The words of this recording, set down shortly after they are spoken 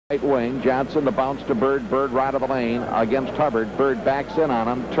Right wing, Johnson, the bounce to Bird. Bird right of the lane against Hubbard. Bird backs in on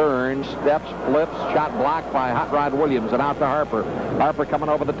him, turns, steps, flips, shot blocked by Hot Rod Williams, and out to Harper. Harper coming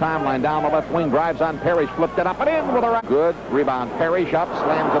over the timeline, down the left wing, drives on Parrish, flipped it up and in with a right. Good rebound. Parrish up,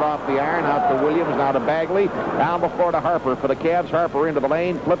 slams it off the iron, out to Williams, now to Bagley, down the floor to Harper for the Cavs. Harper into the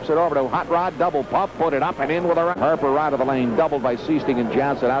lane, flips it over to Hot Rod, double pump, put it up and in with a right. Harper right of the lane, doubled by Seasting and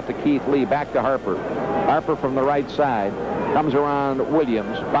Johnson, out to Keith Lee, back to Harper. Harper from the right side. Comes around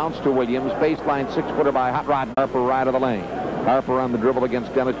Williams, bounce to Williams, baseline 6-footer by Hot Rod. Harper right of the lane. Harper on the dribble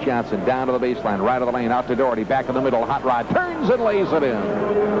against Dennis Johnson, down to the baseline, right of the lane, out to Doherty, back in the middle. Hot Rod turns and lays it in.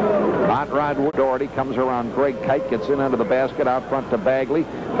 Hot Rod Doherty comes around Greg Kite, gets in under the basket, out front to Bagley.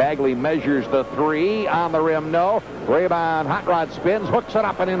 Bagley measures the three, on the rim, no. Rebound, Hot Rod spins, hooks it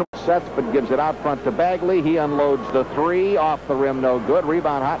up and in. Sets, but gives it out front to Bagley. He unloads the three, off the rim, no good.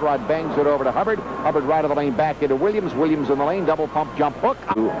 Rebound, Hot Rod bangs it over to Hubbard. Hubbard right of the lane, back into Williams. Williams in the lane, double pump, jump hook.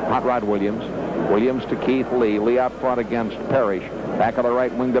 Hot Rod Williams. Williams to Keith Lee. Lee out front against Parrish. Back on the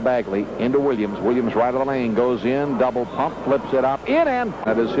right wing to Bagley. Into Williams. Williams right of the lane. Goes in. Double pump. Flips it up. In and...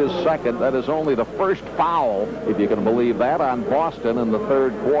 That is his second. That is only the first foul, if you can believe that, on Boston in the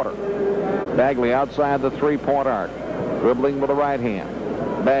third quarter. Bagley outside the three-point arc. Dribbling with the right hand.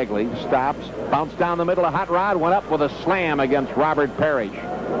 Bagley stops. Bounced down the middle of Hot Rod. Went up with a slam against Robert Parrish.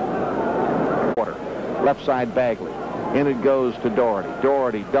 Left side Bagley. In it goes to Doherty.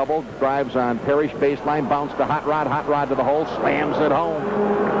 Doherty doubled, drives on Parrish, baseline, bounce to Hot Rod. Hot Rod to the hole, slams it home.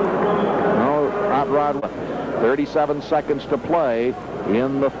 No, Hot Rod. 37 seconds to play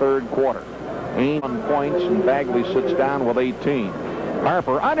in the third quarter. 8 points, and Bagley sits down with 18.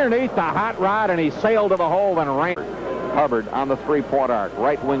 Harper underneath the Hot Rod, and he sailed to the hole and ran. Hubbard on the three-point arc,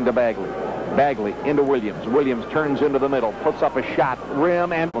 right wing to Bagley. Bagley into Williams. Williams turns into the middle, puts up a shot,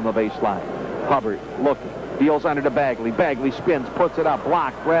 rim, and on the baseline. Hubbard looking. Deals under to Bagley. Bagley spins, puts it up,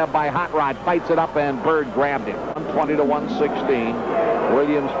 blocked, grabbed by Hot Rod, fights it up, and Bird grabbed him. 120 to 116.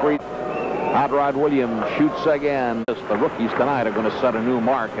 Williams free. Hot Rod Williams shoots again. The rookies tonight are going to set a new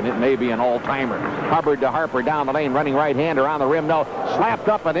mark, and it may be an all-timer. Hubbard to Harper down the lane, running right-hander on the rim, no. Slapped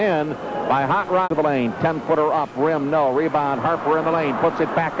up and in by Hot Rod to the lane. 10-footer up, rim, no. Rebound, Harper in the lane, puts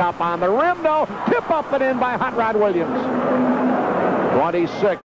it back up on the rim, no. Tip up and in by Hot Rod Williams. 26.